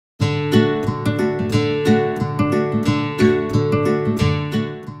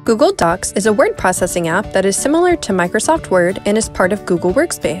Google Docs is a word processing app that is similar to Microsoft Word and is part of Google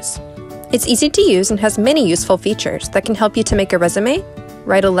Workspace. It's easy to use and has many useful features that can help you to make a resume,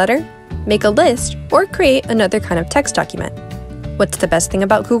 write a letter, make a list, or create another kind of text document. What's the best thing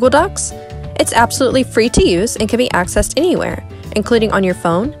about Google Docs? It's absolutely free to use and can be accessed anywhere, including on your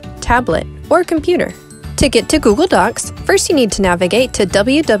phone, tablet, or computer. To get to Google Docs, first you need to navigate to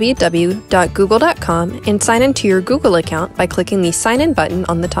www.google.com and sign into your Google account by clicking the Sign In button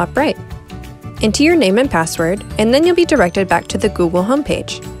on the top right. Enter your name and password, and then you'll be directed back to the Google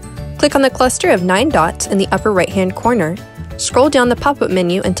homepage. Click on the cluster of 9 dots in the upper right-hand corner, scroll down the pop-up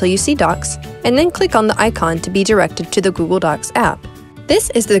menu until you see Docs, and then click on the icon to be directed to the Google Docs app.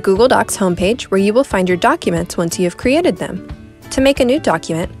 This is the Google Docs homepage where you will find your documents once you have created them. To make a new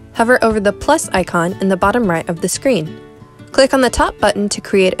document, hover over the plus icon in the bottom right of the screen. Click on the top button to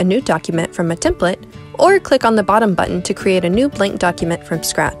create a new document from a template, or click on the bottom button to create a new blank document from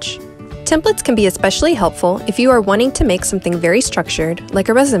scratch. Templates can be especially helpful if you are wanting to make something very structured, like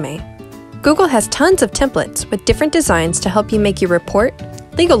a resume. Google has tons of templates with different designs to help you make your report,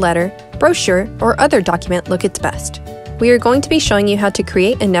 legal letter, brochure, or other document look its best. We are going to be showing you how to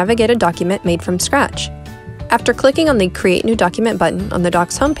create and navigate a document made from scratch. After clicking on the Create New Document button on the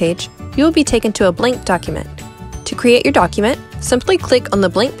Docs homepage, you will be taken to a blank document. To create your document, simply click on the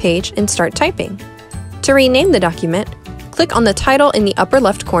blank page and start typing. To rename the document, click on the title in the upper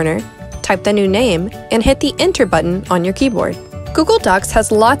left corner, type the new name, and hit the Enter button on your keyboard. Google Docs has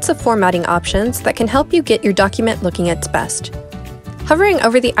lots of formatting options that can help you get your document looking its best. Hovering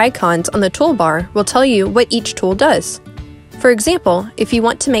over the icons on the toolbar will tell you what each tool does. For example, if you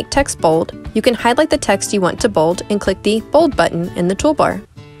want to make text bold, you can highlight the text you want to bold and click the Bold button in the toolbar.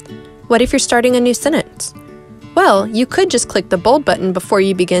 What if you're starting a new sentence? Well, you could just click the Bold button before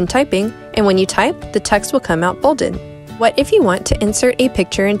you begin typing, and when you type, the text will come out bolded. What if you want to insert a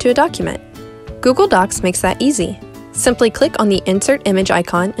picture into a document? Google Docs makes that easy. Simply click on the Insert Image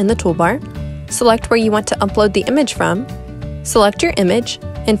icon in the toolbar, select where you want to upload the image from, select your image,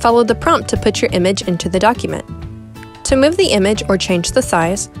 and follow the prompt to put your image into the document. To move the image or change the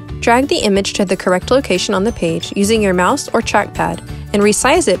size, drag the image to the correct location on the page using your mouse or trackpad and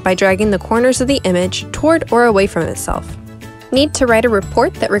resize it by dragging the corners of the image toward or away from itself. Need to write a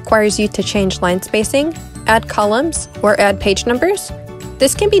report that requires you to change line spacing, add columns, or add page numbers?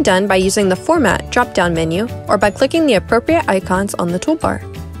 This can be done by using the Format drop-down menu or by clicking the appropriate icons on the toolbar.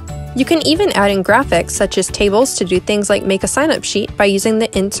 You can even add in graphics such as tables to do things like make a sign-up sheet by using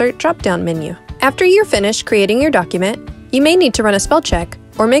the Insert drop-down menu. After you're finished creating your document, you may need to run a spell check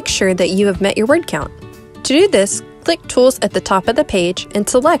or make sure that you have met your word count. To do this, click Tools at the top of the page and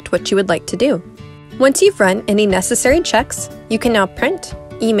select what you would like to do. Once you've run any necessary checks, you can now print,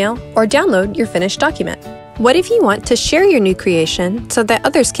 email, or download your finished document. What if you want to share your new creation so that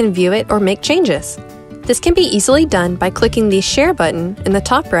others can view it or make changes? This can be easily done by clicking the Share button in the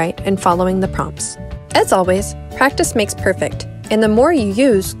top right and following the prompts. As always, practice makes perfect, and the more you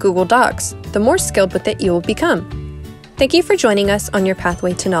use Google Docs, the more skilled with it you will become. Thank you for joining us on your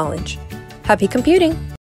pathway to knowledge. Happy computing!